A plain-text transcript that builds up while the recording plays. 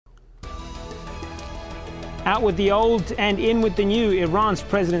Out with the old and in with the new, Iran's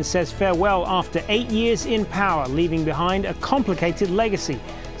president says farewell after 8 years in power, leaving behind a complicated legacy.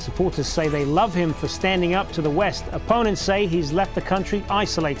 Supporters say they love him for standing up to the West. Opponents say he's left the country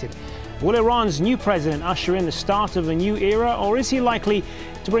isolated. Will Iran's new president usher in the start of a new era, or is he likely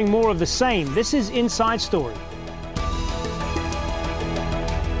to bring more of the same? This is Inside Story.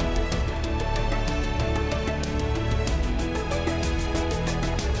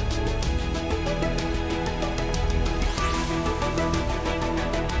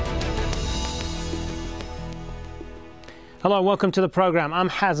 Hello and welcome to the program. I'm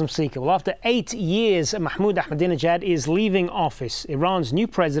Hazem Sika. Well, after 8 years, Mahmoud Ahmadinejad is leaving office. Iran's new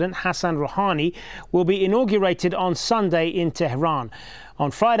president, Hassan Rouhani, will be inaugurated on Sunday in Tehran. On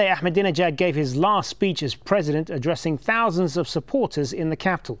Friday, Ahmadinejad gave his last speech as president, addressing thousands of supporters in the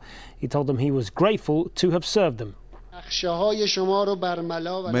capital. He told them he was grateful to have served them.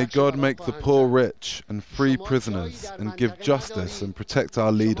 May God make the poor rich and free prisoners and give justice and protect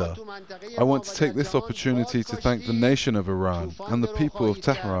our leader. I want to take this opportunity to thank the nation of Iran and the people of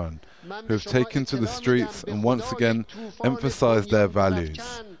Tehran who have taken to the streets and once again emphasized their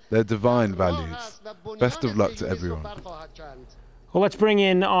values, their divine values. Best of luck to everyone. Well, let's bring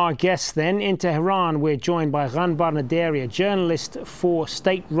in our guests then. In Tehran, we're joined by Ghanbar Naderi, a journalist for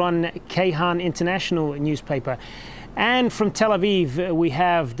state-run Kayhan International newspaper. And from Tel Aviv, we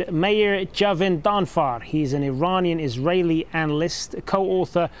have Meir Javedanfar. He's an Iranian-Israeli analyst,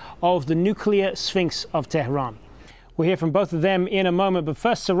 co-author of the Nuclear Sphinx of Tehran. We'll hear from both of them in a moment, but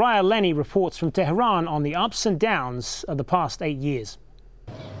first, Soraya Lenny reports from Tehran on the ups and downs of the past 8 years.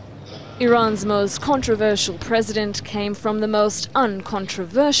 Iran's most controversial president came from the most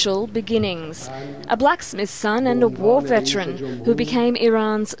uncontroversial beginnings. A blacksmith's son and a war veteran who became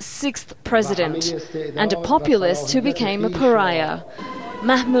Iran's 6th president, and a populist who became a pariah.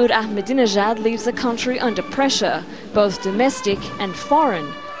 Mahmoud Ahmadinejad leaves the country under pressure, both domestic and foreign.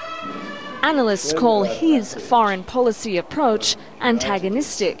 Analysts call his foreign policy approach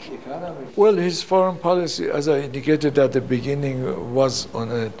antagonistic. Well, his foreign policy, as I indicated at the beginning, was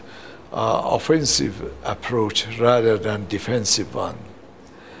on an offensive approach rather than defensive one.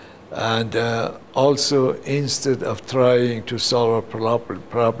 And also, instead of trying to solve our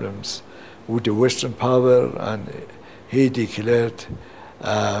problems with the Western power, and he declared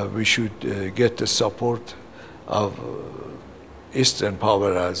we should get the support of Eastern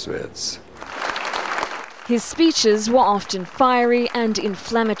power as well. His speeches were often fiery and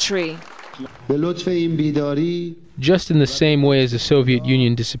inflammatory. Just in the same way as the Soviet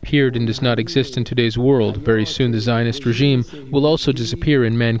Union disappeared and does not exist in today's world, very soon the Zionist regime will also disappear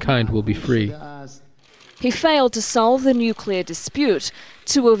and mankind will be free. He failed to solve the nuclear dispute.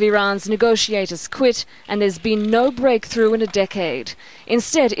 2 of Iran's negotiators quit, and there's been no breakthrough in a decade.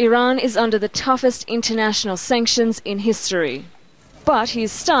 Instead, Iran is under the toughest international sanctions in history. But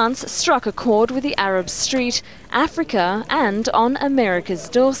his stance struck a chord with the Arab street, Africa, and on America's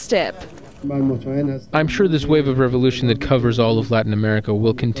doorstep. I'm sure this wave of revolution that covers all of Latin America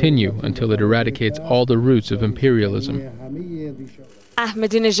will continue until it eradicates all the roots of imperialism.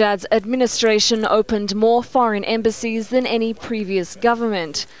 Ahmadinejad's administration opened more foreign embassies than any previous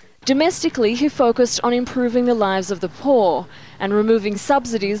government. Domestically, he focused on improving the lives of the poor and removing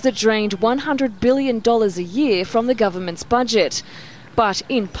subsidies that drained $100 billion a year from the government's budget, but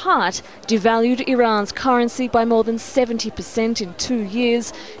in part devalued Iran's currency by more than 70% in 2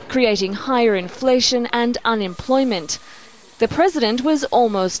 years, creating higher inflation and unemployment. The president was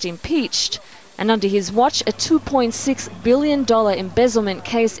almost impeached, and under his watch a $2.6 billion embezzlement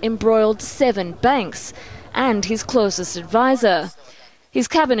case embroiled 7 banks and his closest advisor. His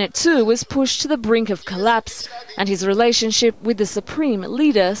cabinet too was pushed to the brink of collapse, and his relationship with the supreme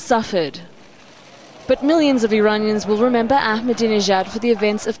leader suffered. But millions of Iranians will remember Ahmadinejad for the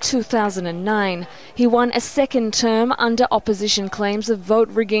events of 2009. He won a second term under opposition claims of vote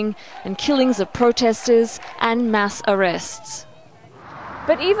rigging and killings of protesters and mass arrests.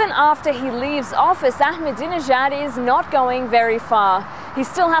 But even after he leaves office, Ahmadinejad is not going very far. He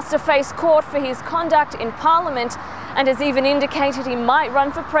still has to face court for his conduct in parliament, and has even indicated he might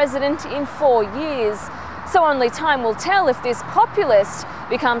run for president in 4 years. So only time will tell if this populist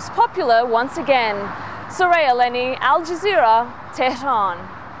becomes popular once again. Soraya Lenny, Al Jazeera, Tehran.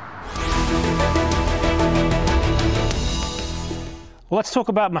 Well, let's talk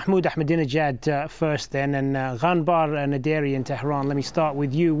about Mahmoud Ahmadinejad first then, and Ghanbar Naderi in Tehran. Let me start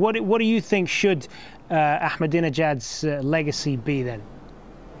with you. What do you think should Ahmadinejad's legacy be then?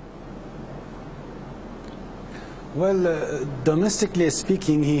 Well, domestically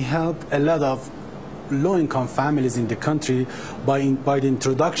speaking, he helped a lot of low-income families in the country by the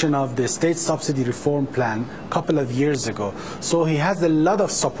introduction of the state subsidy reform plan a couple of years ago. So he has a lot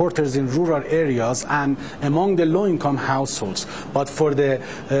of supporters in rural areas and among the low-income households. But for the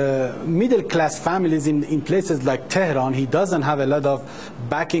middle-class families in places like Tehran, he doesn't have a lot of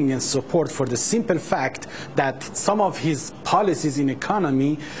backing and support for the simple fact that some of his policies in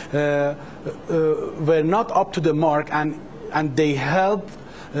economy were not up to the mark, and they helped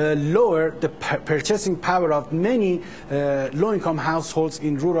lower the purchasing power of many low-income households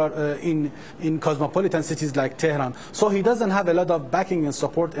in rural, in cosmopolitan cities like Tehran. So he doesn't have a lot of backing and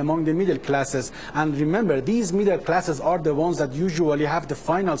support among the middle classes. And remember, these middle classes are the ones that usually have the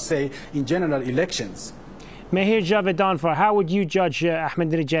final say in general elections. Meir Javedanfar, how would you judge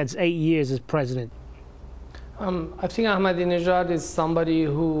Ahmadinejad's 8 years as president? I think Ahmadinejad is somebody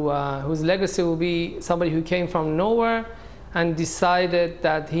whose legacy will be somebody who came from nowhere and decided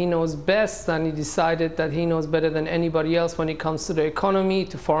that he knows best, and he decided that he knows better than anybody else when it comes to the economy,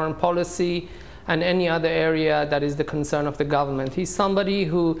 to foreign policy, and any other area that is the concern of the government. He's somebody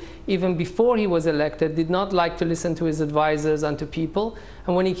who, even before he was elected, did not like to listen to his advisors and to people.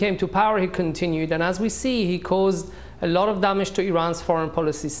 And when he came to power, he continued. And as we see, he caused a lot of damage to Iran's foreign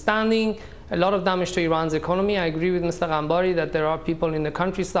policy standing, a lot of damage to Iran's economy. I agree with Mr. Ghanbari that there are people in the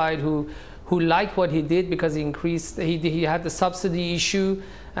countryside who like what he did because he had the subsidy issue.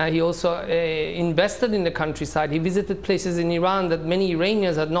 He also invested in the countryside. He visited places in Iran that many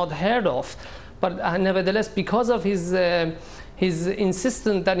Iranians had not heard of. But nevertheless, because of his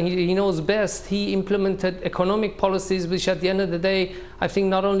insistence that he knows best, he implemented economic policies which at the end of the day, I think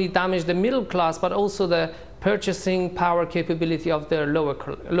not only damaged the middle class, but also the purchasing power capability of the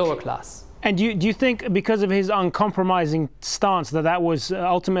lower class. And do you think, because of his uncompromising stance, that was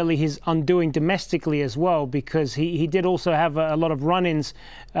ultimately his undoing domestically as well? Because he did also have a lot of run-ins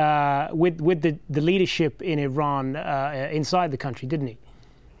with the leadership in Iran inside the country, didn't he?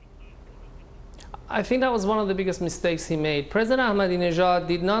 I think that was one of the biggest mistakes he made. President Ahmadinejad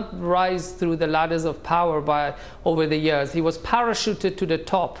did not rise through the ladders of power over the years. He was parachuted to the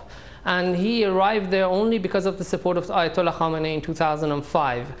top. And he arrived there only because of the support of Ayatollah Khamenei in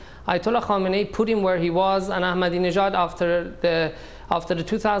 2005. Ayatollah Khamenei put him where he was, and Ahmadinejad, after the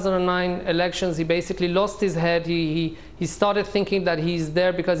 2009 elections, he basically lost his head. He started thinking that he's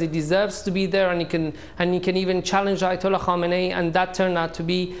there because he deserves to be there, and he can even challenge Ayatollah Khamenei, and that turned out to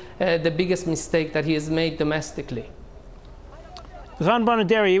be the biggest mistake that he has made domestically. Ghanbar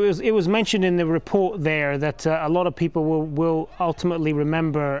Naderi, it was mentioned in the report there that a lot of people will ultimately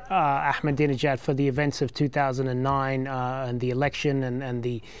remember Ahmadinejad for the events of 2009 and the election and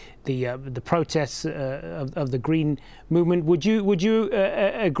the protests of the Green Movement. Would you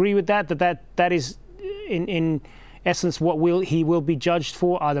agree with that is in essence what he will be judged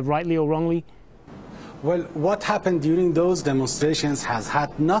for, either rightly or wrongly? Well, what happened during those demonstrations has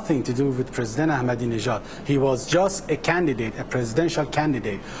had nothing to do with President Ahmadinejad. He was just a candidate, a presidential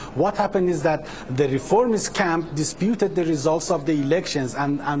candidate. What happened is that the reformist camp disputed the results of the elections,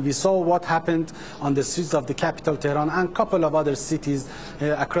 and we saw what happened on the streets of the capital, Tehran, and a couple of other cities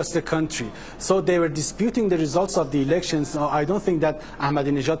across the country. So they were disputing the results of the elections. I don't think that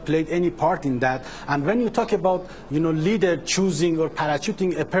Ahmadinejad played any part in that. And when you talk about, leader choosing or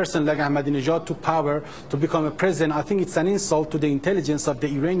parachuting a person like Ahmadinejad to power, to become a president, I think it's an insult to the intelligence of the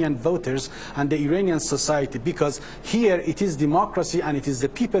Iranian voters and the Iranian society, because here it is democracy and it is the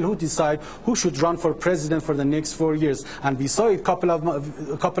people who decide who should run for president for the next 4 years. And we saw it a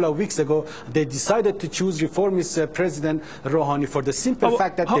couple of weeks ago. They decided to choose reformist President Rouhani for the simple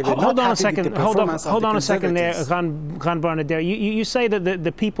fact that they were not happy with the performance of the conservatives. Hold on a second there, Ghanbar Naderi. You say that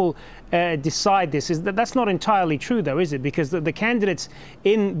the people decide this. That's not entirely true, though, is it? Because the candidates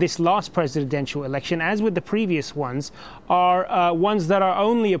in this last presidential election, as with the previous ones, are ones that are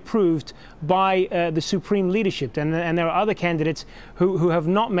only approved by the supreme leadership, and there are other candidates who have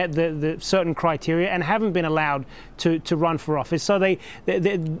not met the certain criteria and haven't been allowed to run for office. So I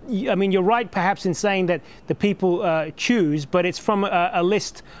mean, you're right perhaps in saying that the people choose, but it's from a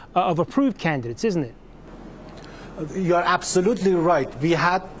list of approved candidates, isn't it? You are absolutely right. We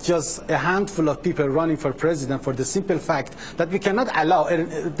had just a handful of people running for president for the simple fact that we cannot allow,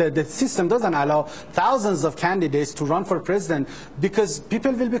 the system doesn't allow thousands of candidates to run for president, because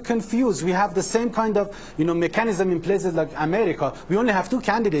people will be confused. We have the same kind of mechanism in places like America. We only have 2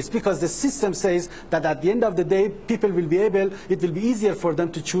 candidates because the system says that at the end of the day, people will be able, it will be easier for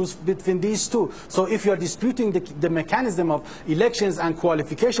them to choose between these 2. So if you are disputing the mechanism of elections and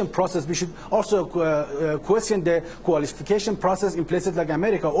qualification process, we should also question the qualification process in places like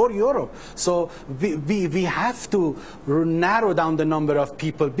America or Europe. So we have to narrow down the number of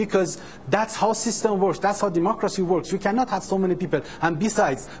people, because that's how system works, that's how democracy works. We cannot have so many people, and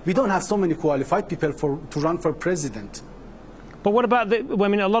besides, we don't have so many qualified people to run for president. But what about I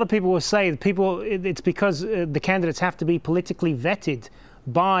mean, a lot of people will say it's because the candidates have to be politically vetted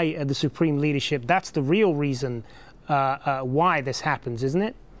by the supreme leadership. That's the real reason why this happens, isn't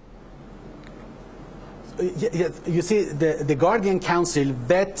it? You see, the Guardian Council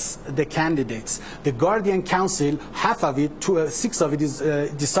vets the candidates. The Guardian Council, half of it, 6 of it is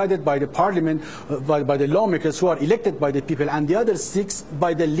decided by the parliament, by the lawmakers who are elected by the people, and the other 6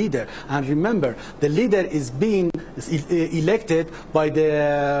 by the leader. And remember, the leader is being elected by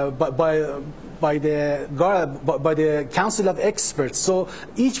the Council of Experts. So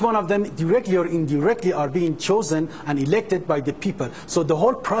each one of them, directly or indirectly, are being chosen and elected by the people. So the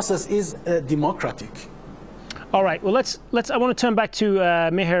whole process is democratic. All right. Well, I want to turn back to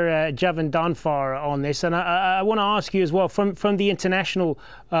Meir Javedanfar on this, and I want to ask you as well, from the international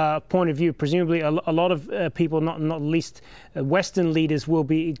point of view. Presumably, a lot of people, not least Western leaders, will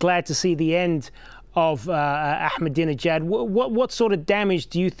be glad to see the end of Ahmadinejad. What sort of damage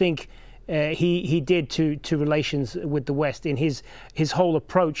do you think he did to relations with the West in his whole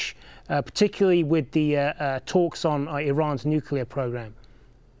approach, particularly with the talks on Iran's nuclear program?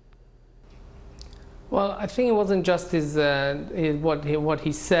 Well, I think it wasn't just what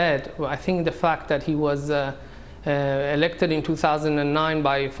he said. I think the fact that he was elected in 2009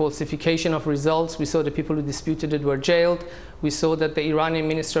 by falsification of results. We saw the people who disputed it were jailed. We saw that the Iranian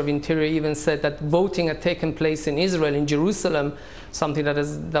Minister of Interior even said that voting had taken place in Israel, in Jerusalem, something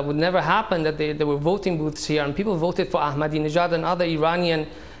that would never happen, that there were voting booths here, and people voted for Ahmadinejad and other Iranian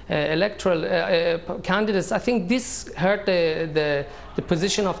electoral candidates. I think this hurt the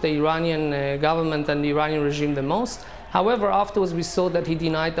position of the Iranian government and the Iranian regime the most. However, afterwards we saw that he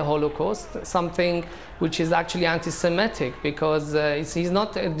denied the Holocaust, something which is actually anti-Semitic, because he's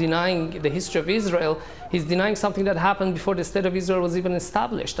not denying the history of Israel, he's denying something that happened before the State of Israel was even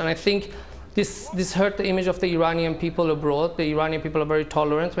established. And I think this hurt the image of the Iranian people abroad. The Iranian people are very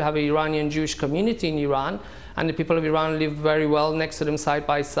tolerant. We have an Iranian Jewish community in Iran, and the people of Iran live very well next to them side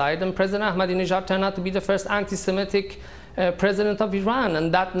by side. And President Ahmadinejad turned out to be the first anti-Semitic president of Iran,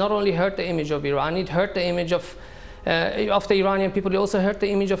 and that not only hurt the image of Iran, it hurt the image of the Iranian people. It also hurt the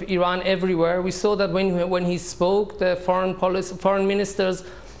image of Iran everywhere. We saw that when he spoke, the foreign ministers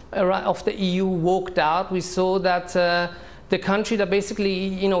of the EU walked out. We saw that the country that basically,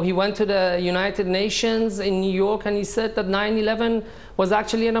 he went to the United Nations in New York and he said that 9/11 was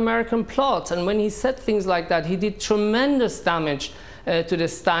actually an American plot. And when he said things like that, he did tremendous damage to the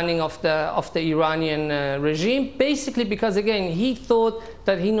standing of the Iranian regime, basically because, again, he thought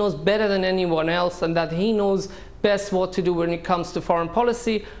that he knows better than anyone else and that he knows best what to do when it comes to foreign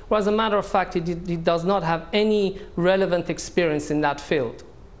policy, whereas as a matter of fact, he does not have any relevant experience in that field.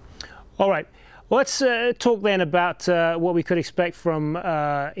 All right. Well, let's talk then about what we could expect from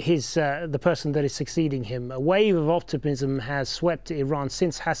the person that is succeeding him. A wave of optimism has swept Iran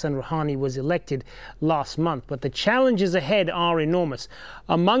since Hassan Rouhani was elected last month, but the challenges ahead are enormous.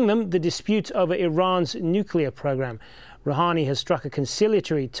 Among them, the dispute over Iran's nuclear program. Rouhani has struck a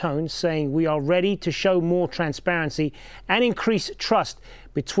conciliatory tone, saying we are ready to show more transparency and increase trust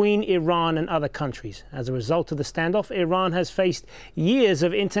between Iran and other countries. As a result of the standoff, Iran has faced years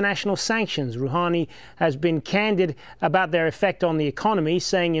of international sanctions. Rouhani has been candid about their effect on the economy,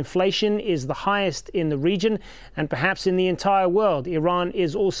 saying inflation is the highest in the region and perhaps in the entire world. Iran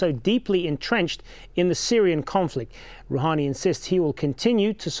is also deeply entrenched in the Syrian conflict. Rouhani insists he will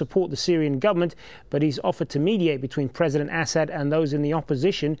continue to support the Syrian government, but he's offered to mediate between President Assad and those in the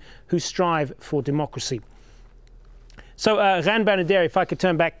opposition who strive for democracy. So, Ghanbar Naderi, if I could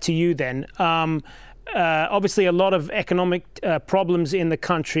turn back to you then. Obviously, a lot of economic problems in the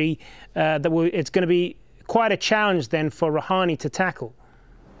country. It's going to be quite a challenge then for Rouhani to tackle.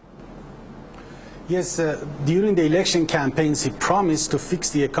 Yes, during the election campaigns, he promised to fix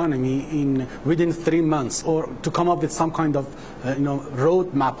the economy within 3 months, or to come up with some kind of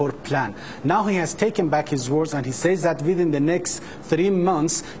roadmap or plan. Now he has taken back his words, and he says that within the next 3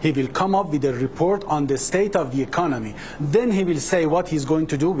 months he will come up with a report on the state of the economy. Then he will say what he's going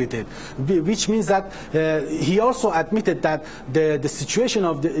to do with it, which means that he also admitted that the situation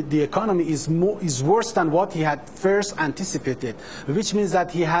of the economy is worse than what he had first anticipated, which means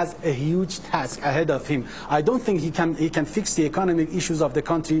that he has a huge task ahead of him. I don't think he can fix the economic issues of the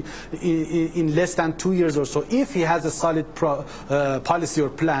country in less than 2 years or so, if he has a solid policy or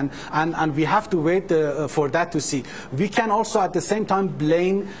plan, and we have to wait for that to see. We can also at the same time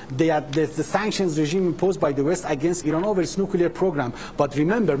blame the sanctions regime imposed by the West against Iran over its nuclear program. But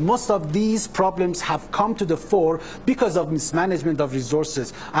remember, most of these problems have come to the fore because of mismanagement of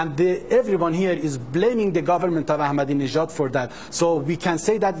resources, and everyone here is blaming the government of Ahmadinejad for that. So we can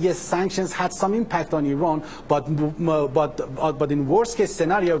say that yes, sanctions had some impact on Iran, but in worst case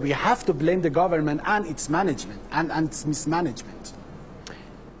scenario, we have to blame the government and its management and its mismanagement.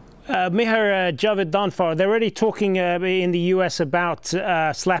 Meir Javedanfar, they're already talking in the US about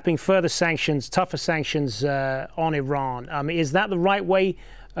slapping further sanctions, tougher sanctions on Iran. Is that the right way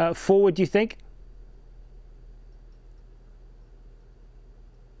forward, do you think?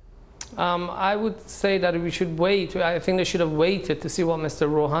 I would say that we should wait. I think they should have waited to see what Mr.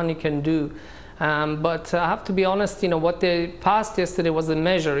 Rouhani can do. But I have to be honest, what they passed yesterday was a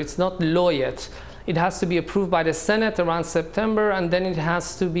measure. It's not law yet. It has to be approved by the Senate around September, and then it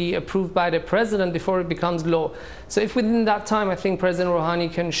has to be approved by the President before it becomes law. So if within that time, I think President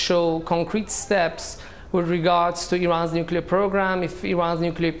Rouhani can show concrete steps with regards to Iran's nuclear program, if Iran's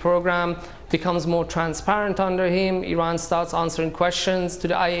nuclear program becomes more transparent under him, Iran starts answering questions to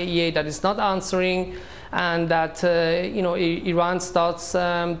the IAEA that it's not answering, and that Iran starts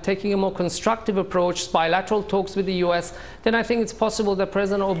taking a more constructive approach, bilateral talks with the US, then I think it's possible that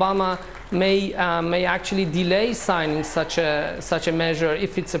President Obama may actually delay signing such a measure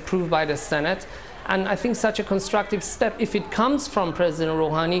if it's approved by the Senate. And I think such a constructive step, if it comes from President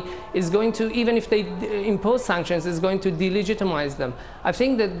Rouhani, is going to, even if they impose sanctions, is going to delegitimize them. I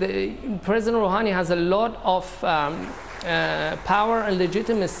think that President Rouhani has a lot of power and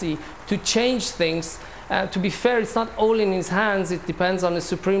legitimacy to change things. To be fair, it's not all in his hands. It depends on the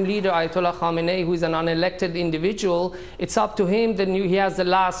supreme leader, Ayatollah Khamenei, who is an unelected individual. It's up to him. He has the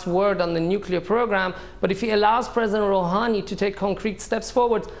last word on the nuclear program. But if he allows President Rouhani to take concrete steps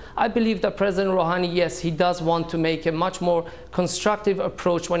forward, I believe that President Rouhani, yes, he does want to make a much more constructive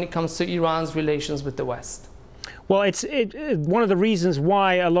approach when it comes to Iran's relations with the West. Well, it's one of the reasons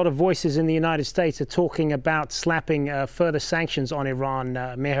why a lot of voices in the United States are talking about slapping further sanctions on Iran,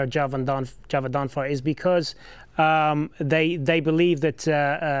 Meir Javedanfar, is because they believe that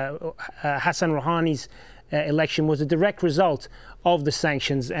Hassan Rouhani's election was a direct result of the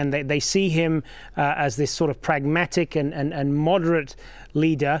sanctions, and they see him as this sort of pragmatic and moderate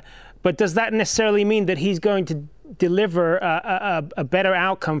leader. But does that necessarily mean that he's going to deliver a better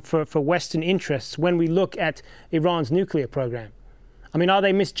outcome for Western interests when we look at Iran's nuclear program? I mean, are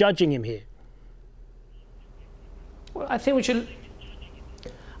they misjudging him here? Well, I think we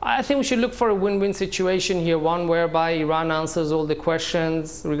should look for a win-win situation here, one whereby Iran answers all the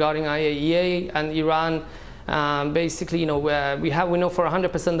questions regarding IAEA, and Iran basically, we know for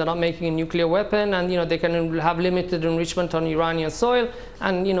 100% they're not making a nuclear weapon, and they can have limited enrichment on Iranian soil,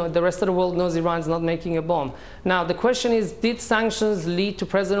 and the rest of the world knows Iran's not making a bomb. Now the question is, did sanctions lead to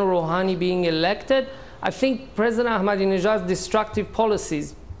President Rouhani being elected? I think President Ahmadinejad's destructive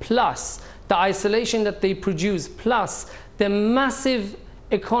policies, plus the isolation that they produce, plus the massive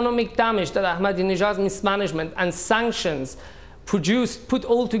economic damage that Ahmadinejad's mismanagement and sanctions put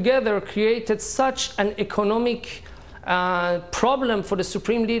all together, created such an economic problem for the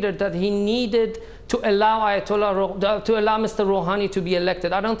supreme leader that he needed to allow Mr. Rouhani to be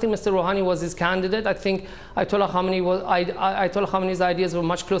elected. I don't think Mr. Rouhani was his candidate. I think Ayatollah Khamenei's ideas were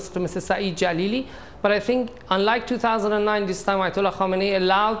much closer to Mr. Saeed Jalili. But I think, unlike 2009, this time Ayatollah Khamenei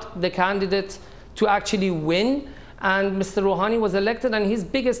allowed the candidate to actually win, and Mr. Rouhani was elected, and his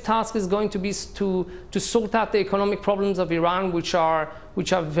biggest task is going to be to sort out the economic problems of Iran, which are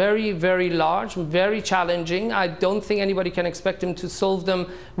very, very large, very challenging. I don't think anybody can expect him to solve them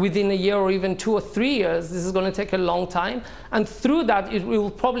within a year or even 2 or 3 years. This is going to take a long time. And through that, it will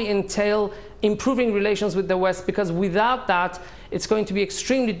probably entail improving relations with the West, because without that, it's going to be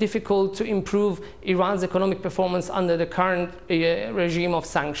extremely difficult to improve Iran's economic performance under the current regime of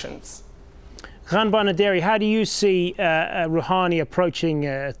sanctions. Ghanbar Naderi, how do you see Rouhani approaching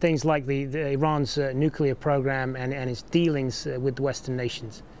things like Iran's nuclear program and its dealings with the Western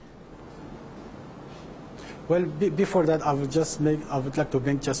nations? Well, before that, I would like to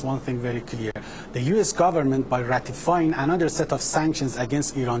make just one thing very clear. The U.S. government, by ratifying another set of sanctions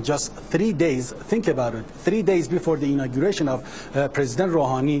against Iran just 3 days, think about it, 3 days before the inauguration of President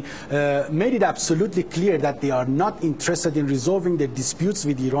Rouhani, made it absolutely clear that they are not interested in resolving the disputes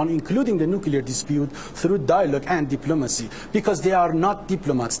with Iran, including the nuclear dispute, through dialogue and diplomacy, because they are not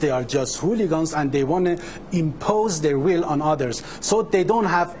diplomats. They are just hooligans, and they want to impose their will on others. So they don't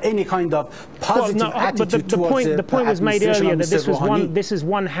have any kind of positive attitude towards the point was made earlier that this is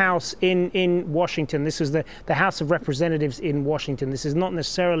one house in Washington. This is the House of Representatives in Washington. This is not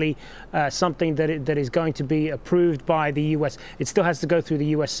necessarily something that is going to be approved by the U.S. It still has to go through the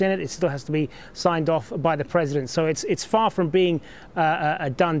U.S. Senate. It still has to be signed off by the president. So it's far from being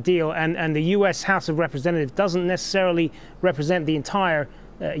a done deal. And the U.S. House of Representatives doesn't necessarily represent the entire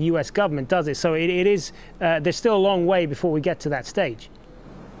U.S. government, does it? So it is. There's still a long way before we get to that stage.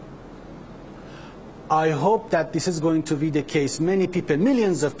 I hope that this is going to be the case. Many people,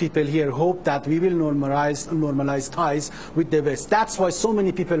 millions of people here hope that we will normalize ties with the West. That's why so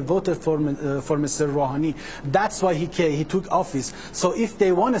many people voted for Mr. Rouhani. That's why he took office. So if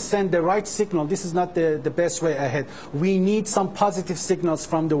they want to send the right signal, this is not the best way ahead. We need some positive signals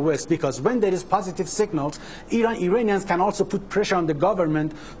from the West, because when there is positive signals, Iranians can also put pressure on the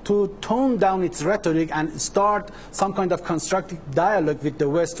government to tone down its rhetoric and start some kind of constructive dialogue with the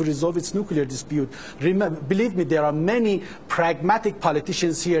West to resolve its nuclear dispute. Believe me, there are many pragmatic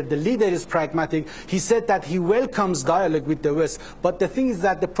politicians here. The leader is pragmatic. He said that he welcomes dialogue with the West. But the thing is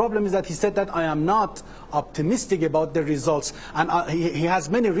that the problem is that he said that I am not optimistic about the results. And he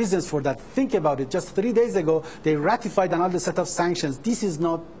has many reasons for that. Think about it. Just 3 days ago, they ratified another set of sanctions. This is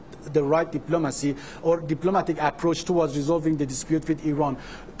not the right diplomacy or diplomatic approach towards resolving the dispute with Iran.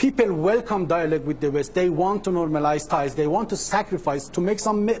 People welcome dialogue with the West. They want to normalize ties. They want to sacrifice, to make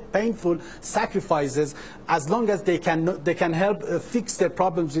some painful sacrifices, as long as they can help fix their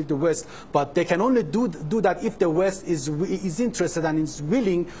problems with the West. But they can only do that if the West is interested and is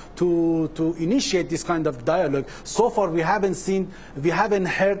willing to initiate this kind of dialogue. So far, we haven't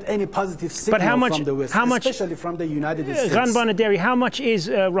heard any positive signal from the West, especially from the United States. Ghanbar Naderi, how much is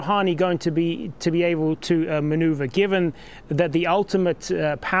Rouhani going to be able to maneuver, given that the ultimate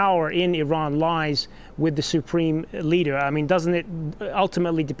power in Iran lies with the supreme leader? I mean, doesn't it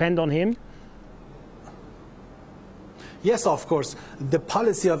ultimately depend on him? Yes, of course. The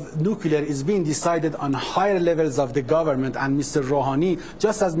policy of nuclear is being decided on higher levels of the government, and Mr. Rouhani,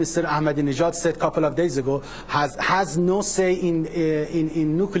 just as Mr. Ahmadinejad said a couple of days ago, has no say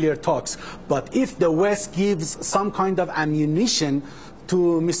in nuclear talks. But if the West gives some kind of ammunition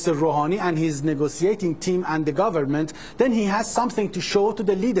to Mr. Rouhani and his negotiating team and the government, then he has something to show to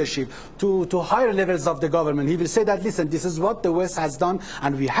the leadership, to higher levels of the government. He will say that, listen, this is what the West has done,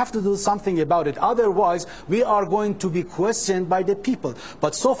 and we have to do something about it. Otherwise, we are going to be questioned by the people.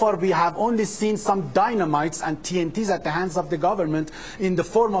 But so far, we have only seen some dynamites and TNTs at the hands of the government in the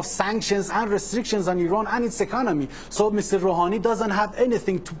form of sanctions and restrictions on Iran and its economy. So Mr. Rouhani doesn't have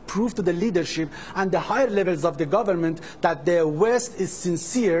anything to prove to the leadership and the higher levels of the government that the West is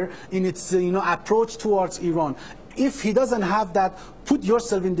sincere in its approach towards Iran. If he doesn't have that, put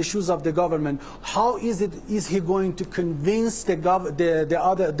yourself in the shoes of the government. How is he going to convince the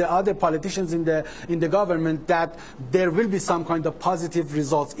other politicians in the government that there will be some kind of positive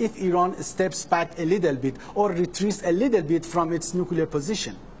results if Iran steps back a little bit or retreats a little bit from its nuclear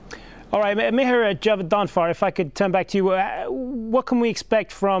position? All right, Meir Javedanfar, if I could turn back to you, what can we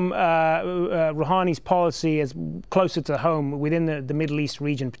expect from Rouhani's policy as closer to home within the Middle East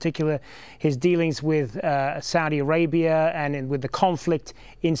region, in particular his dealings with Saudi Arabia and with the conflict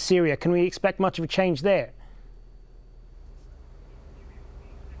in Syria? Can we expect much of a change there?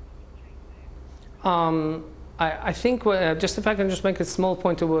 I think, just if I can just make a small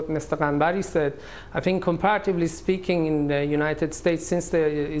point to what Mr. Ghanbari said, I think comparatively speaking in the United States, since the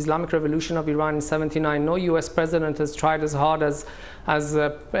Islamic Revolution of Iran in '79, no US president has tried as hard as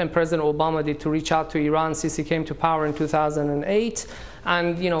President Obama did to reach out to Iran since he came to power in 2008.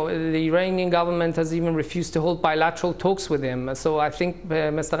 And, the Iranian government has even refused to hold bilateral talks with him. So I think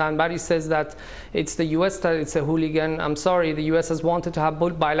Mr. Ghanbari says that it's the US that it's a hooligan. I'm sorry, the US has wanted to have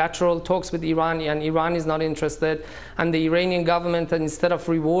bilateral talks with Iran, and Iran is not interested. And the Iranian government, instead of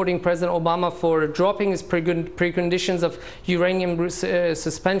rewarding President Obama for dropping his preconditions of uranium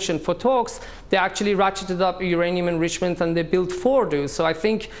suspension for talks, they actually ratcheted up uranium enrichment and they built Fordo. So I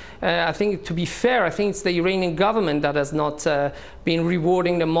think to be fair, I think it's the Iranian government that has not been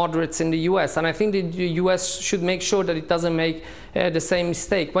rewarding the moderates in the US. And I think the US should make sure that it doesn't make the same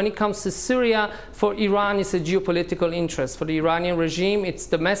mistake. When it comes to Syria, for Iran, it's a geopolitical interest. For the Iranian regime, it's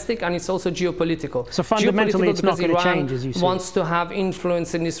domestic and it's also geopolitical. So fundamentally, it's not going to change, as you say. Wants to have influence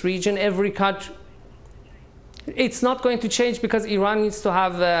in this region. Every country. It's not going to change because Iran needs to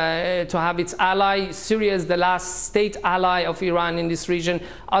have its ally. Syria is the last state ally of Iran in this region.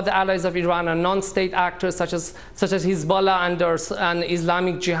 Other allies of Iran are non-state actors such as Hezbollah and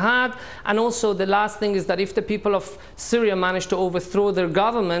Islamic Jihad. And also the last thing is that if the people of Syria manage to overthrow their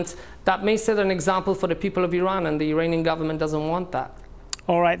government, that may set an example for the people of Iran, and the Iranian government doesn't want that.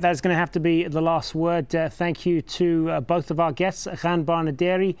 All right, that's going to have to be the last word. Thank you to both of our guests, Ghanbar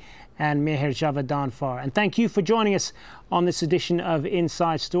Naderi and Meir Javedanfar. And thank you for joining us on this edition of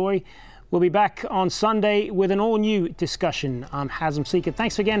Inside Story. We'll be back on Sunday with an all-new discussion. I'm Hazem Sika.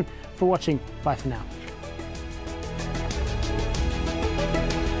 Thanks again for watching. Bye for now.